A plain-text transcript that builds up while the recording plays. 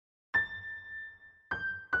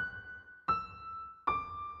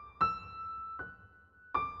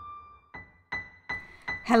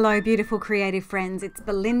Hello, beautiful creative friends. It's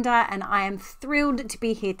Belinda, and I am thrilled to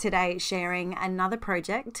be here today sharing another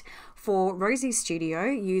project for Rosie's studio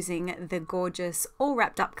using the gorgeous All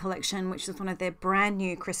Wrapped Up collection, which is one of their brand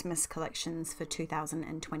new Christmas collections for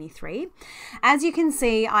 2023. As you can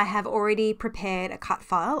see, I have already prepared a cut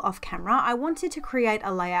file off camera. I wanted to create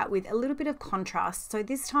a layout with a little bit of contrast. So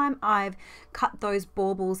this time I've cut those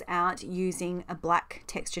baubles out using a black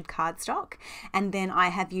textured cardstock, and then I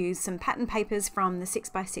have used some pattern papers from the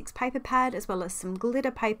 6x6 paper pad as well as some glitter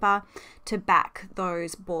paper to back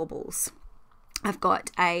those baubles. I've got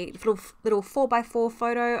a little 4x4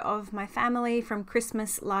 photo of my family from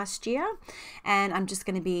Christmas last year, and I'm just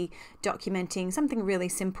going to be documenting something really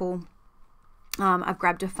simple. I've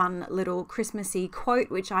grabbed a fun little Christmassy quote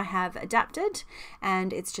which I have adapted,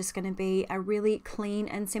 and it's just going to be a really clean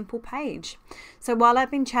and simple page. So while I've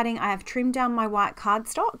been chatting, I have trimmed down my white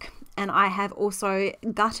cardstock, and I have also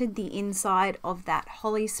gutted the inside of that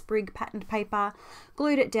holly sprig patterned paper,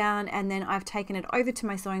 glued it down, and then I've taken it over to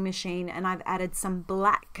my sewing machine and I've added some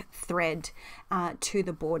black thread to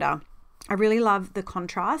the border. I really love the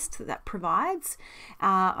contrast that provides.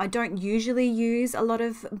 I don't usually use a lot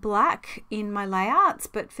of black in my layouts,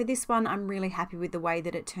 but for this one I'm really happy with the way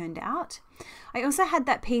that it turned out. I also had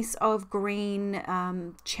that piece of green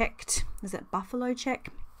checked, is it buffalo check?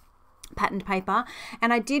 Patterned paper,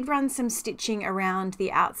 and I did run some stitching around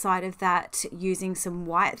the outside of that using some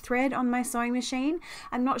white thread on my sewing machine.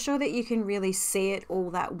 I'm not sure that you can really see it all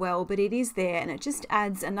that well, but it is there, and it just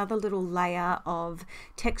adds another little layer of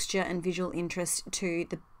texture and visual interest to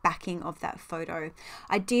the backing of that photo.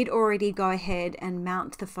 I did already go ahead and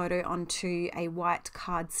mount the photo onto a white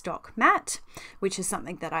cardstock mat, which is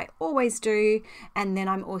something that I always do, and then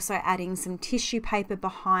I'm also adding some tissue paper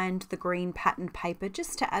behind the green patterned paper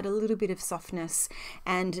just to add a little bit of softness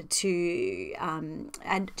and to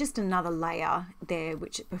add just another layer there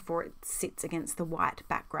before it sits against the white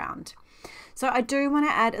background. So I do want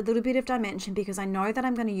to add a little bit of dimension because I know that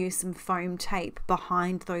I'm going to use some foam tape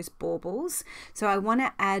behind those baubles. So I want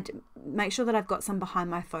to make sure that I've got some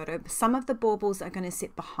behind my photo. Some of the baubles are going to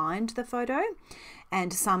sit behind the photo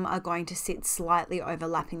and some are going to sit slightly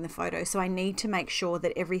overlapping the photo. So I need to make sure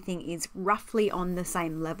that everything is roughly on the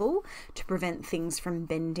same level to prevent things from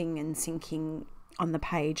bending and sinking on the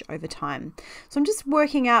page over time. So I'm just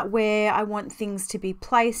working out where I want things to be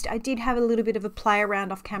placed. I did have a little bit of a play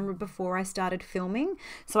around off camera before I started filming,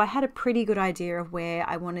 so I had a pretty good idea of where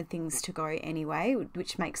I wanted things to go anyway,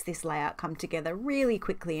 which makes this layout come together really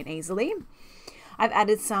quickly and easily. I've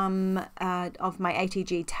added some of my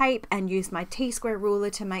ATG tape and used my T-square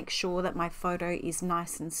ruler to make sure that my photo is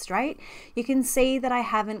nice and straight. You can see that I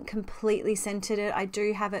haven't completely centered it. I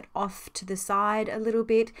do have it off to the side a little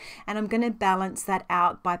bit, and I'm going to balance that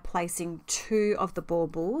out by placing two of the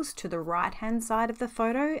baubles to the right hand side of the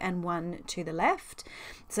photo and one to the left.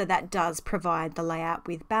 So that does provide the layout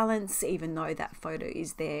with balance, even though that photo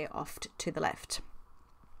is there off to the left.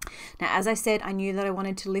 Now, as I said, I knew that I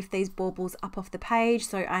wanted to lift these baubles up off the page,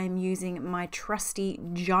 so I am using my trusty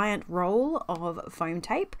giant roll of foam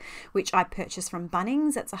tape, which I purchased from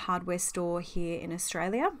Bunnings. That's a hardware store here in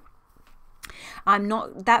Australia. I'm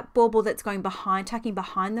not, that bauble that's going behind, tucking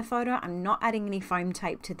behind the photo, I'm not adding any foam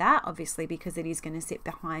tape to that, obviously, because it is going to sit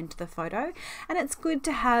behind the photo. And it's good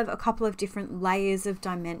to have a couple of different layers of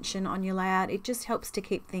dimension on your layout. It just helps to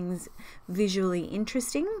keep things visually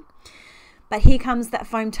interesting. But here comes that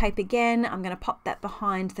foam tape again. I'm going to pop that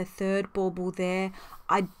behind the third bauble there.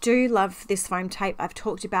 I do love this foam tape. I've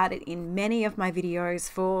talked about it in many of my videos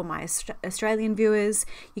for my Australian viewers.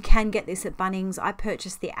 You can get this at Bunnings. I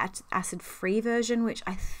purchased the acid-free version, which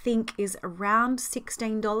I think is around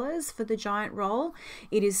 $16 for the giant roll.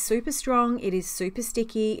 It is super strong. It is super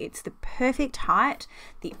sticky. It's the perfect height.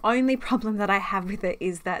 The only problem that I have with it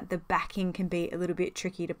is that the backing can be a little bit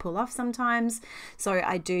tricky to pull off sometimes. So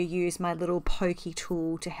I do use my little pokey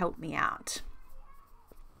tool to help me out.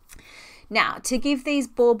 Now, to give these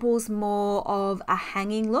baubles more of a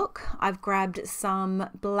hanging look, I've grabbed some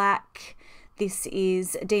black, this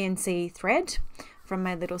is DNC thread from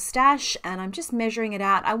my little stash, and I'm just measuring it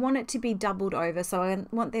out. I want it to be doubled over, so I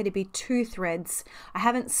want there to be 2 threads. I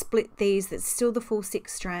haven't split these, that's still the full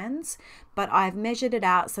 6 strands, but I've measured it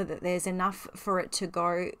out so that there's enough for it to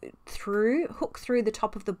go through, hook through the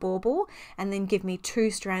top of the bauble, and then give me 2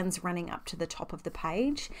 strands running up to the top of the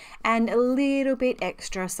page, and a little bit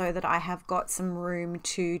extra so that I have got some room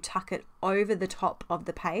to tuck it over the top of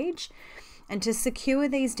the page. And to secure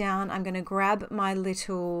these down, I'm going to grab my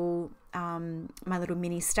little my little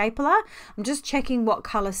mini stapler. I'm just checking what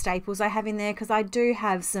color staples I have in there, because I do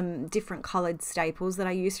have some different colored staples that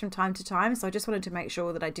I use from time to time. So I just wanted to make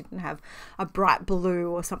sure that I didn't have a bright blue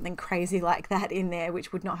or something crazy like that in there,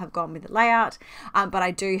 which would not have gone with the layout. But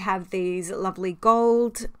I do have these lovely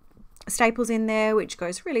gold staples in there, which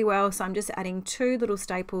goes really well. So I'm just adding 2 little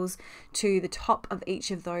staples to the top of each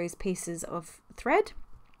of those pieces of thread.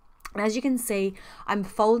 And as you can see, I'm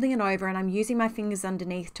folding it over and I'm using my fingers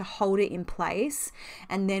underneath to hold it in place.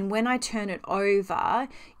 And then when I turn it over,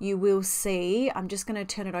 you will see, I'm just going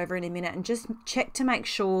to turn it over in a minute and just check to make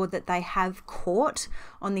sure that they have caught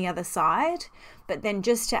on the other side. But then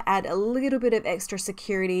just to add a little bit of extra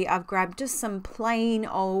security, I've grabbed just some plain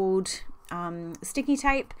old sticky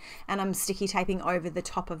tape, and I'm sticky taping over the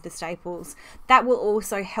top of the staples. That will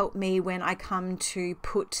also help me when I come to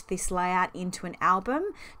put this layout into an album,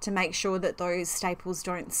 to make sure that those staples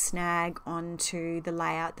don't snag onto the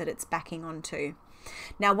layout that it's backing onto.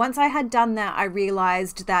 Now, once I had done that, I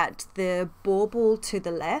realized that the bauble to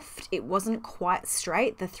the left, it wasn't quite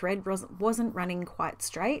straight. The thread wasn't running quite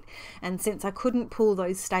straight. And since I couldn't pull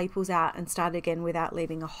those staples out and start again without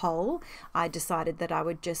leaving a hole, I decided that I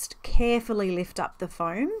would just carefully lift up the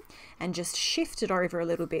foam and just shift it over a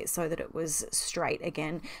little bit so that it was straight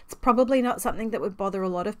again. It's probably not something that would bother a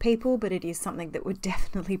lot of people, but it is something that would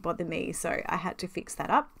definitely bother me. So I had to fix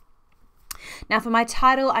that up. Now for my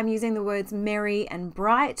title, I'm using the words merry and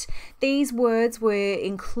bright. These words were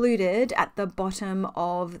included at the bottom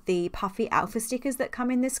of the puffy alpha stickers that come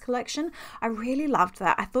in this collection. I really loved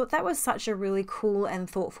that. I thought that was such a really cool and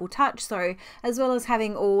thoughtful touch. So as well as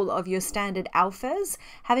having all of your standard alphas,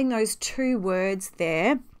 having those 2 words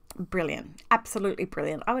there, brilliant, absolutely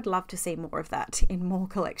brilliant. I would love to see more of that in more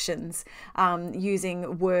collections,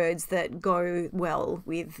 using words that go well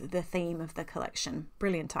with the theme of the collection.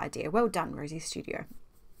 Brilliant idea. Well done, Rosie Studio.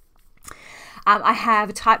 I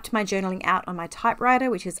have typed my journaling out on my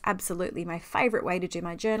typewriter, which is absolutely my favorite way to do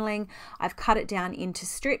my journaling. I've cut it down into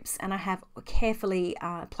strips and I have carefully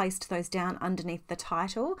placed those down underneath the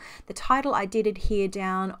title. The title I did adhere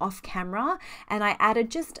down off camera, and I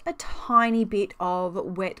added just a tiny bit of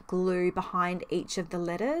wet glue behind each of the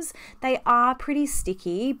letters. They are pretty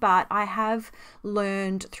sticky, but I have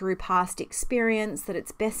learned through past experience that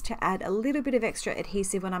it's best to add a little bit of extra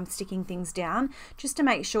adhesive when I'm sticking things down, just to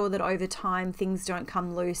make sure that over time things don't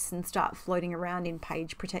come loose and start floating around in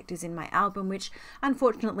page protectors in my album, which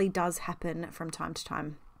unfortunately does happen from time to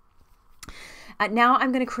time. Now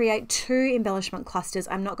I'm going to create 2 embellishment clusters.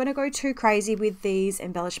 I'm not going to go too crazy with these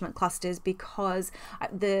embellishment clusters because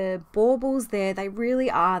the baubles there, they really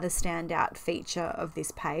are the standout feature of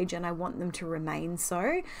this page, and I want them to remain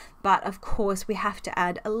so. But of course we have to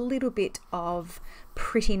add a little bit of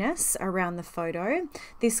prettiness around the photo.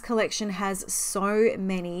 This collection has so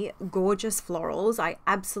many gorgeous florals. I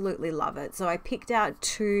absolutely love it. So I picked out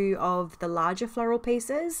 2 of the larger floral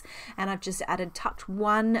pieces, and I've just tucked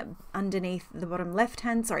 1 underneath the bottom right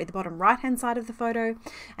hand side of the photo,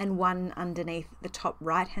 and 1 underneath the top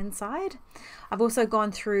right hand side. I've also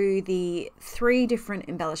gone through the 3 different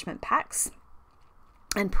embellishment packs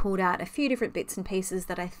and pulled out a few different bits and pieces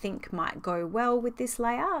that I think might go well with this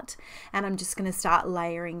layout, and I'm just going to start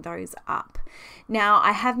layering those up. Now,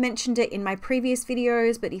 I have mentioned it in my previous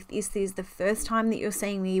videos, but if this is the first time that you're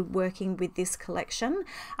seeing me working with this collection,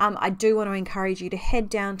 I do want to encourage you to head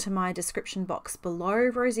down to my description box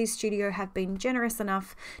below. Rosies Studio have been generous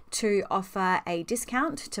enough to offer a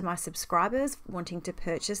discount to my subscribers wanting to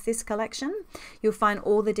purchase this collection. You'll find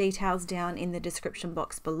all the details down in the description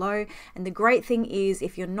box below, and the great thing is,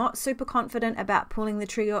 if you're not super confident about pulling the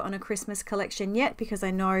trigger on a Christmas collection yet, because I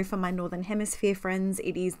know for my Northern Hemisphere friends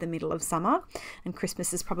it is the middle of summer and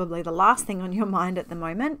Christmas is probably the last thing on your mind at the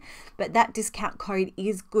moment, but that discount code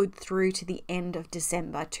is good through to the end of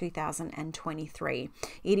December 2023.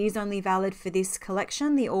 It is only valid for this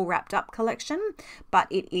collection, the All Wrapped Up collection, but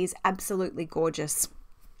it is absolutely gorgeous.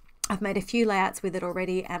 I've made a few layouts with it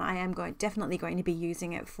already, and I am definitely going to be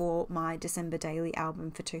using it for my December daily album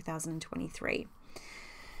for 2023.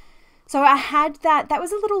 So I had that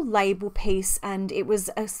was a little label piece, and it was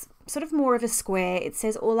a sort of more of a square. It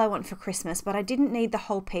says all I want for Christmas, but I didn't need the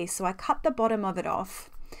whole piece, so I cut the bottom of it off,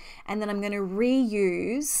 and then I'm going to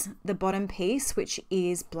reuse the bottom piece, which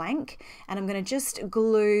is blank, and I'm going to just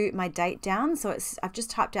glue my date down. So I've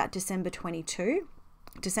just typed out December 2022,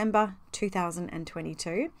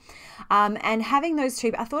 and having those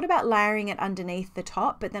 2, I thought about layering it underneath the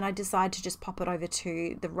top, but then I decided to just pop it over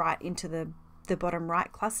to the right into the bottom right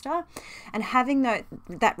cluster, and having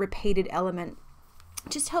that repeated element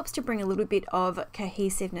just helps to bring a little bit of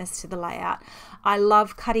cohesiveness to the layout. I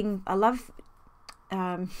love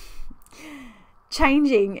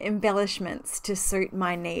changing embellishments to suit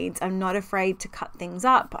my needs. I'm not afraid to cut things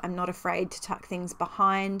up. I'm not afraid to tuck things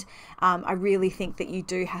behind. I really think that you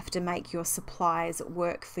do have to make your supplies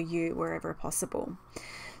work for you wherever possible.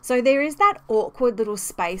 So there is that awkward little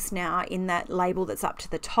space now in that label that's up to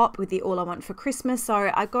the top with the All I Want for Christmas.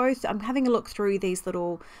 So I'm having a look through these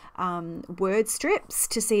little word strips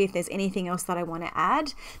to see if there's anything else that I want to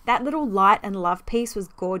add. That little light and love piece was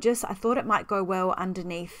gorgeous. I thought it might go well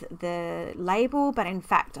underneath the label, but in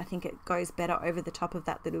fact, I think it goes better over the top of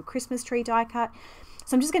that little Christmas tree die cut.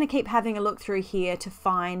 So I'm just going to keep having a look through here to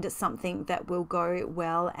find something that will go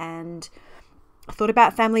well. And I thought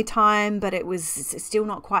about family time, but it was still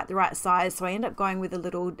not quite the right size. So I end up going with a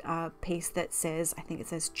little piece that says, I think it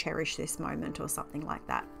says cherish this moment or something like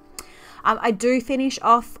that. I do finish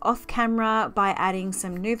off camera by adding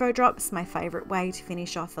some Nuvo drops, my favorite way to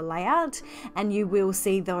finish off a layout. And you will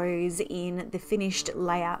see those in the finished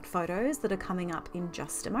layout photos that are coming up in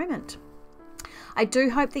just a moment. I do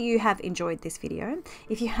hope that you have enjoyed this video.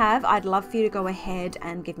 If you have, I'd love for you to go ahead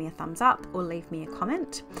and give me a thumbs up or leave me a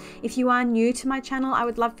comment. If you are new to my channel, I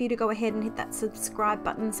would love for you to go ahead and hit that subscribe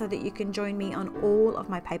button so that you can join me on all of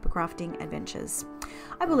my paper crafting adventures.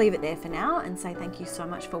 I will leave it there for now and say thank you so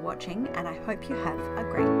much for watching, and I hope you have a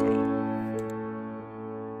great day.